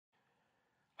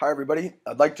Hi everybody,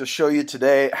 I'd like to show you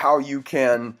today how you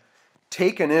can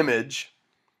take an image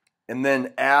and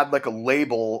then add like a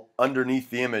label underneath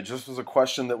the image. This was a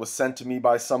question that was sent to me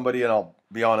by somebody, and I'll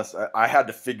be honest, I had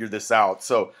to figure this out.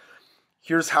 So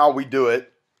here's how we do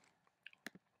it.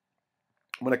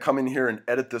 I'm going to come in here and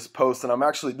edit this post, and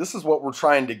this is what we're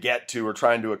trying to get to or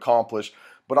trying to accomplish,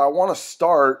 but I want to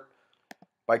start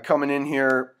by coming in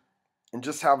here and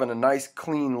just having a nice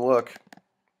clean look.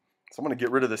 So I'm going to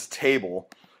get rid of this table.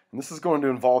 And this is going to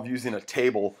involve using a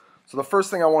table. So the first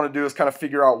thing I want to do is kind of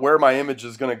figure out where my image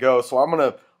is going to go. So I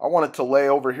want it to lay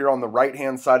over here on the right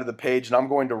hand side of the page, and I'm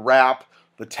going to wrap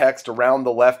the text around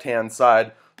the left hand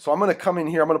side. So I'm going to come in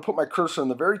here, I'm going to put my cursor in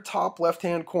the very top left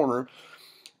hand corner,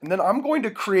 and then I'm going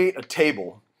to create a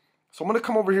table. So I'm going to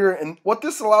come over here, and what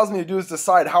this allows me to do is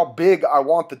decide how big I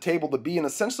want the table to be. And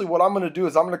essentially what I'm going to do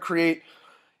is I'm going to create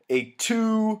a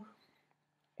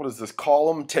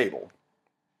column table.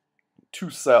 2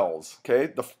 cells,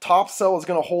 okay? The top cell is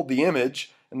going to hold the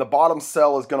image, and the bottom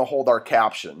cell is going to hold our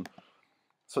caption.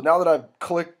 So now that I've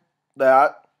clicked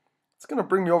that, it's going to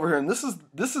bring me over here, and this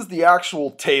is the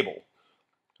actual table,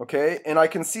 okay? And I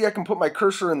can see I can put my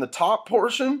cursor in the top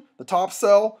portion, the top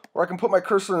cell, or I can put my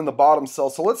cursor in the bottom cell.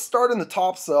 So let's start in the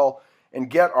top cell and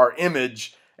get our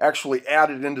image actually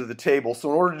added into the table.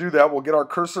 So in order to do that, we'll get our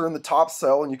cursor in the top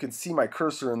cell, and you can see my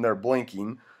cursor in there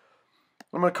blinking.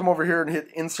 I'm going to come over here and hit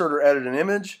insert or edit an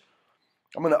image.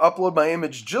 I'm going to upload my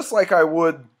image just like I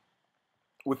would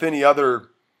with any other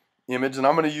image, and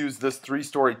I'm going to use this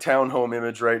 3-story townhome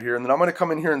image right here. And then I'm going to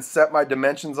come in here and set my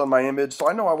dimensions on my image. So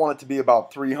I know I want it to be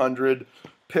about 300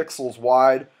 pixels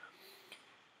wide.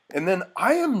 And then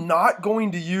I am not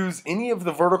going to use any of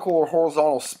the vertical or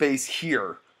horizontal space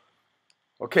here.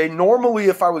 Okay, normally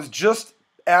if I was just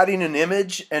adding an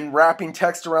image and wrapping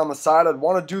text around the side, I'd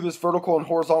want to do this vertical and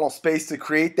horizontal space to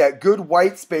create that good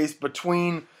white space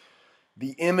between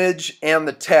the image and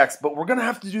the text. But we're going to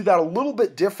have to do that a little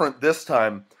bit different this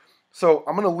time. So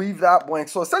I'm going to leave that blank.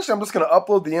 So essentially I'm just going to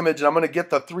upload the image, and I'm going to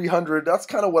get the 300. That's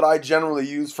kind of what I generally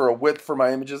use for a width for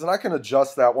my images, and I can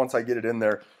adjust that once I get it in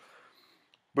there.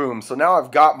 Boom. So now I've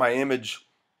got my image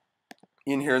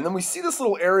in here, and then we see this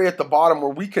little area at the bottom where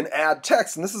we can add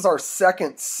text, and this is our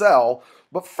second cell.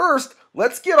 But first,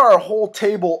 let's get our whole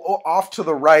table off to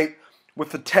the right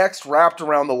with the text wrapped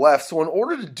around the left. So in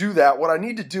order to do that, what I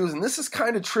need to do is, and this is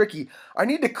kind of tricky, I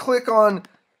need to click on,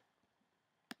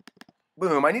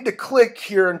 boom, I need to click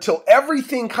here until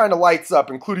everything kind of lights up,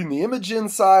 including the image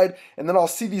inside, and then I'll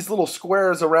see these little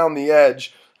squares around the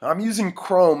edge. I'm using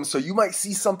Chrome, so you might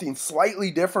see something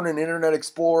slightly different in Internet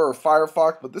Explorer or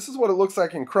Firefox, but this is what it looks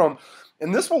like in Chrome.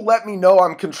 And this will let me know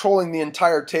I'm controlling the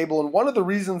entire table. And one of the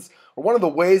reasons, or one of the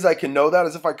ways I can know that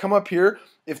is if I come up here,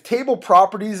 if table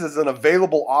properties is an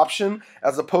available option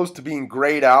as opposed to being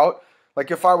grayed out,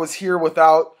 like if I was here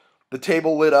without the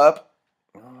table lit up,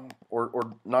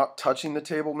 or not touching the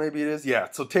table, maybe it is. Yeah,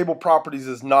 so table properties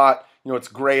is not, it's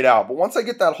grayed out. But once I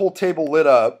get that whole table lit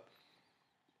up,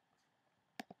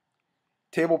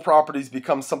 table properties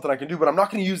becomes something I can do, but I'm not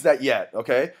going to use that yet,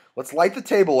 okay? Let's light the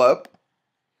table up.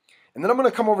 And then I'm going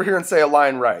to come over here and say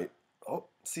align right. Oh,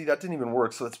 see, that didn't even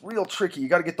work. So that's real tricky. You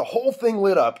got to get the whole thing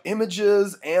lit up,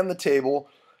 images and the table.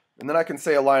 And then I can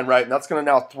say align right. And that's going to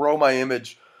now throw my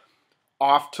image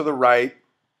off to the right.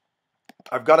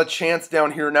 I've got a chance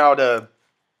down here now to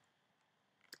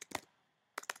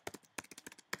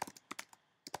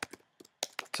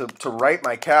write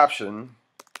my caption.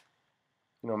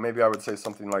 Maybe I would say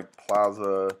something like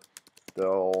Plaza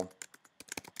del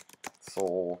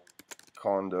Sol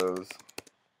condos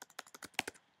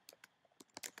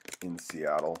in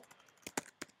Seattle.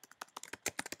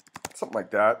 Something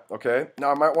like that, okay? Now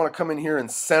I might want to come in here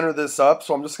and center this up,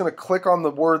 so I'm just going to click on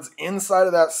the words inside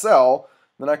of that cell,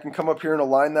 then I can come up here and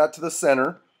align that to the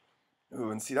center. Ooh,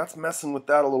 and see, that's messing with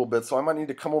that a little bit, so I might need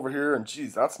to come over here and,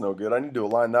 geez, that's no good. I need to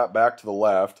align that back to the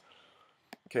left.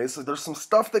 Okay, so there's some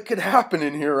stuff that could happen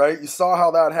in here, right? You saw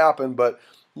how that happened, but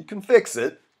you can fix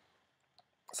it.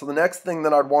 So the next thing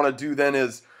that I'd want to do then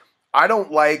is, I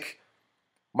don't like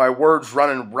my words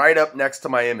running right up next to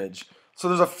my image. So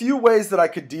there's a few ways that I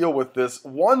could deal with this.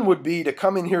 One would be to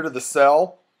come in here to the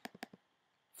cell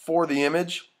for the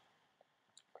image,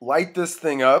 light this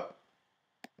thing up.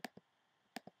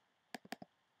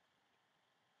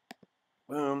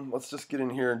 Boom, let's just get in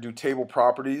here and do table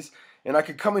properties. And I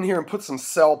could come in here and put some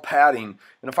cell padding.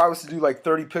 And if I was to do like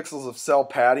 30 pixels of cell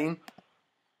padding,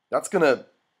 that's going to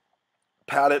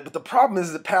pad it. But the problem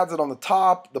is it pads it on the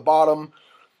top, the bottom,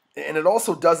 and it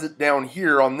also does it down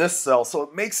here on this cell. So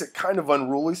it makes it kind of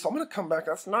unruly. So I'm going to come back.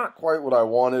 That's not quite what I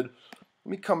wanted.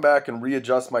 Let me come back and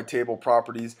readjust my table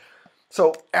properties.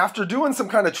 So after doing some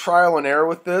kind of trial and error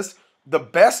with this, the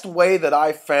best way that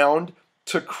I found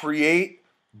to create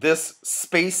this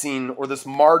spacing or this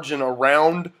margin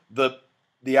around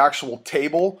the actual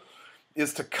table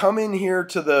is to come in here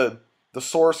to the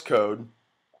source code,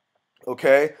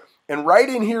 okay? And right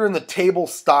in here in the table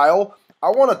style, I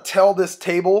want to tell this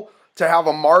table to have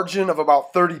a margin of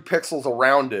about 30 pixels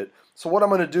around it. So what I'm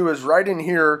going to do is right in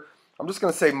here, I'm just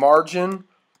going to say margin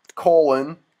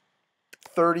colon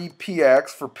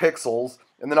 30px for pixels,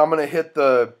 and then I'm going to hit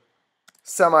the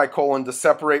semicolon to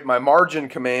separate my margin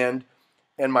command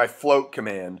and my float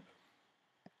command.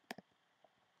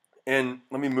 And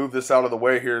let me move this out of the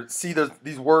way here. See,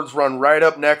 these words run right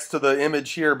up next to the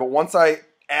image here, but once I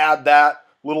add that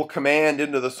little command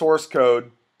into the source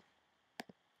code,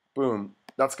 boom,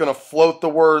 that's going to float the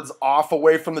words off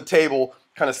away from the table,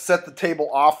 kind of set the table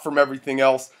off from everything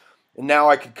else. And now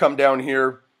I could come down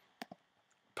here,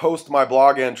 post my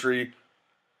blog entry,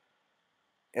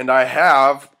 and I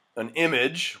have an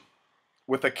image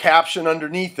with a caption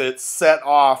underneath it set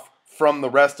off from the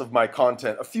rest of my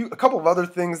content. A couple of other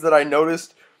things that I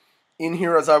noticed in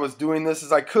here as I was doing this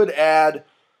is I could add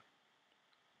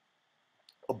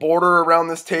a border around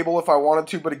this table if I wanted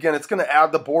to, but again, it's going to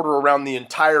add the border around the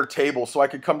entire table. So I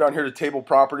could come down here to table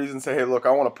properties and say, hey, look,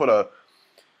 I want to put a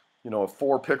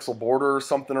 4 pixel border or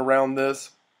something around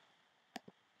this,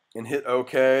 and hit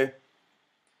OK. It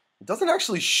doesn't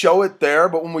actually show it there,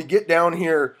 but when we get down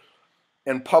here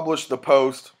and publish the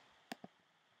post,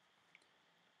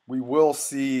 we will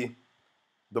see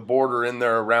the border in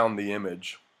there around the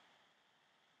image.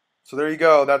 So there you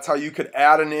go. That's how you could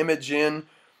add an image in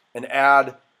and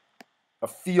add a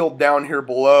field down here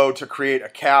below to create a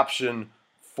caption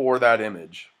for that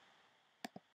image.